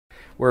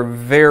We're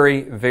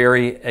very,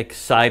 very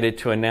excited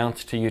to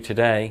announce to you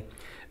today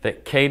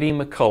that Katie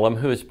McCollum,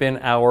 who has been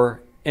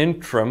our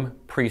interim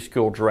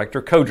preschool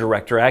director,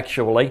 co-director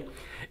actually,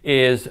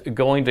 is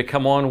going to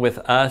come on with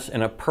us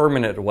in a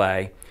permanent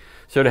way.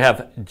 So to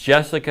have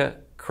Jessica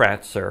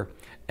Kratzer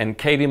and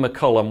Katie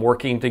McCollum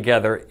working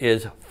together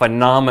is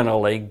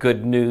phenomenally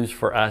good news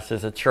for us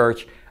as a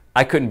church.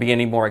 I couldn't be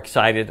any more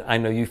excited. I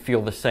know you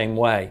feel the same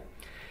way.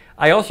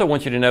 I also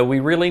want you to know we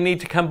really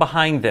need to come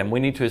behind them. We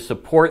need to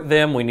support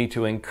them. We need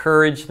to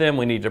encourage them.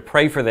 We need to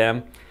pray for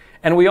them.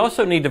 And we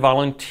also need to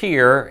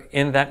volunteer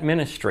in that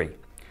ministry.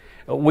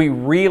 We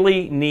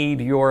really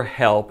need your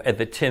help at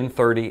the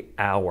 10:30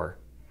 hour.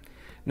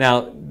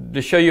 Now,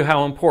 to show you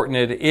how important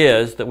it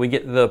is that we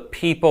get the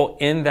people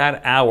in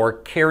that hour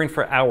caring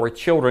for our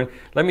children,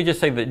 let me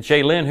just say that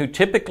Jaylyn, who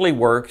typically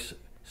works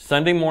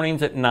Sunday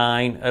mornings at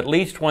 9, at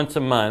least once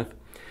a month,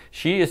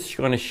 she is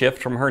going to shift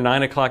from her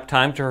 9 o'clock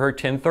time to her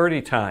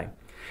 10:30 time.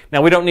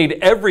 Now, we don't need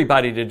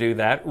everybody to do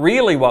that.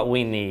 Really what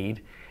we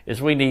need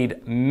is we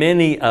need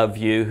many of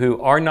you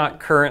who are not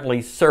currently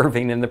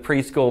serving in the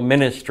preschool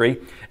ministry,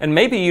 and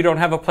maybe you don't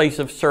have a place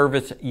of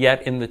service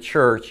yet in the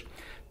church,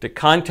 to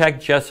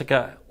contact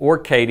Jessica or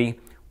Katie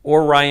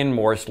or Ryan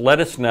Morris. Let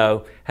us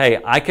know, hey,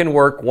 I can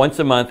work once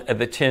a month at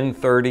the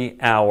 10:30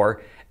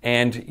 hour,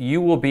 and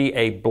you will be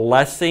a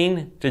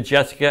blessing to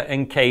Jessica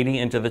and Katie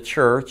and to the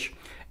church,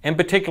 and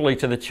particularly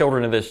to the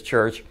children of this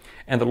church,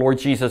 and the Lord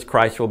Jesus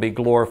Christ will be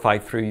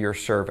glorified through your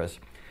service.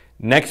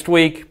 Next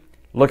week,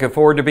 looking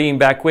forward to being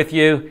back with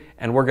you,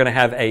 and we're going to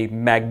have a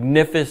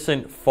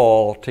magnificent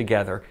fall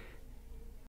together.